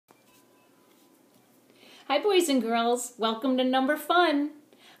Hi, boys and girls. Welcome to Number Fun.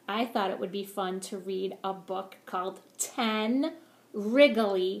 I thought it would be fun to read a book called 10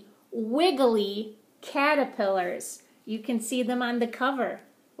 Wriggly Wiggly Caterpillars. You can see them on the cover.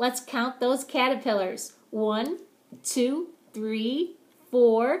 Let's count those caterpillars. 1, 2, 3,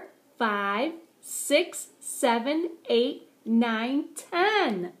 4, 5, 6, 7, 8, 9,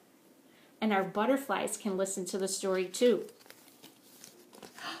 10. And our butterflies can listen to the story too.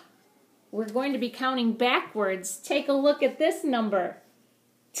 We're going to be counting backwards. Take a look at this number.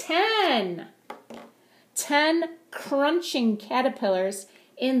 10. 10 crunching caterpillars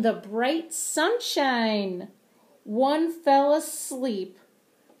in the bright sunshine. One fell asleep,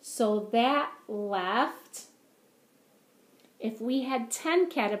 so that left. If we had 10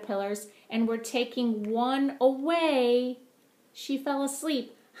 caterpillars and we're taking one away, she fell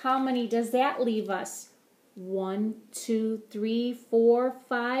asleep. How many does that leave us? 1, 2, 3, 4,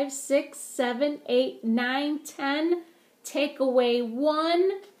 5, 6, 7, 8, 9, 10. Take away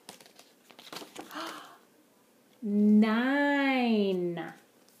 1. 9.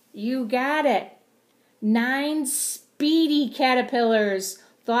 You got it. 9 speedy caterpillars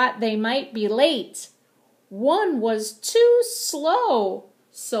thought they might be late. 1 was too slow,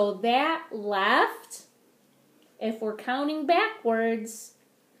 so that left. If we're counting backwards,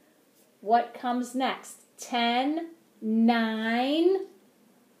 what comes next? 10, 9.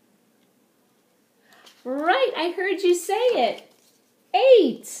 Right, I heard you say it.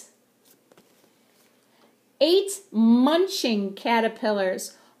 8. 8 munching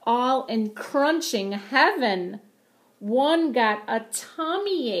caterpillars, all in crunching heaven. 1 got a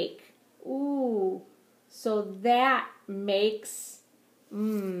tummy ache. Ooh, so that makes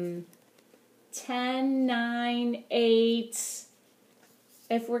 10, 9, 8.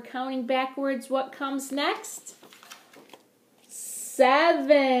 If we're counting backwards, what comes next?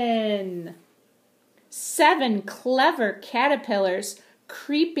 7. 7 clever caterpillars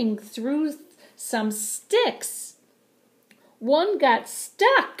creeping through some sticks. 1 got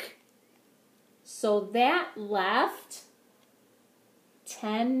stuck, so that left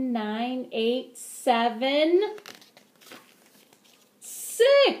 10, 9, 8, 7,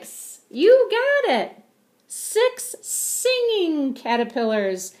 6. You got it. 6 singing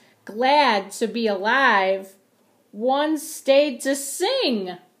caterpillars, glad to be alive. 1 stayed to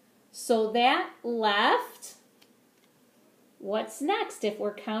sing, so that left. What's next if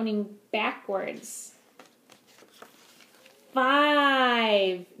we're counting backwards?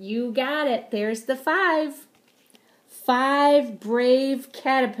 5. You got it. There's the 5. 5 brave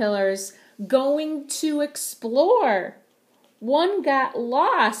caterpillars going to explore. 1 got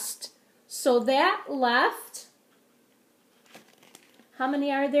lost, so that left. How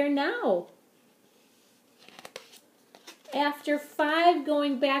many are there now? After 5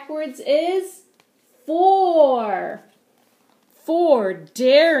 going backwards is 4. 4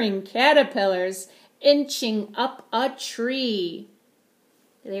 daring caterpillars inching up a tree.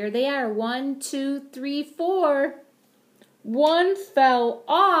 There they are. 1, 2, 3, 4. 1 fell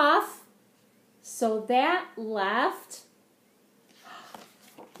off, so that left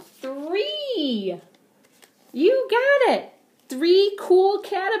 3. You got it. 3 cool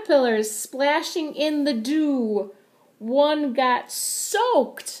caterpillars splashing in the dew. 1 got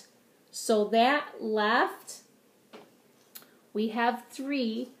soaked, so that left. We have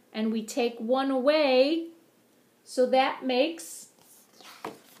 3, and we take 1 away, so that makes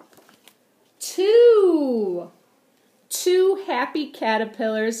 2. 2 happy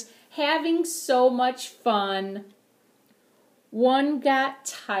caterpillars having so much fun. 1 got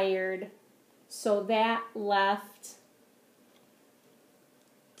tired, so that left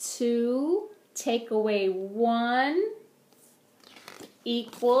 2. Take away 1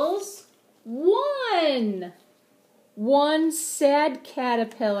 equals 1. 1 sad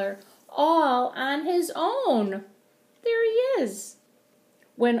caterpillar, all on his own. There he is.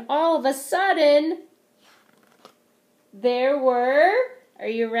 When all of a sudden, there were, are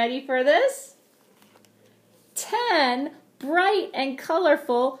you ready for this? 10 bright and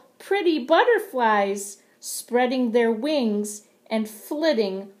colorful, pretty butterflies spreading their wings and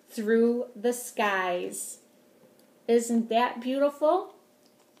flitting through the skies. Isn't that beautiful?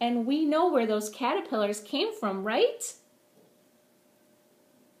 And we know where those caterpillars came from, right?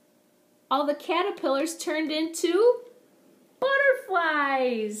 All the caterpillars turned into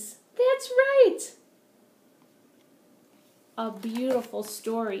butterflies. That's right. A beautiful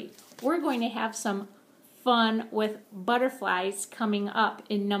story. We're going to have some fun with butterflies coming up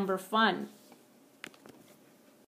in Number Fun.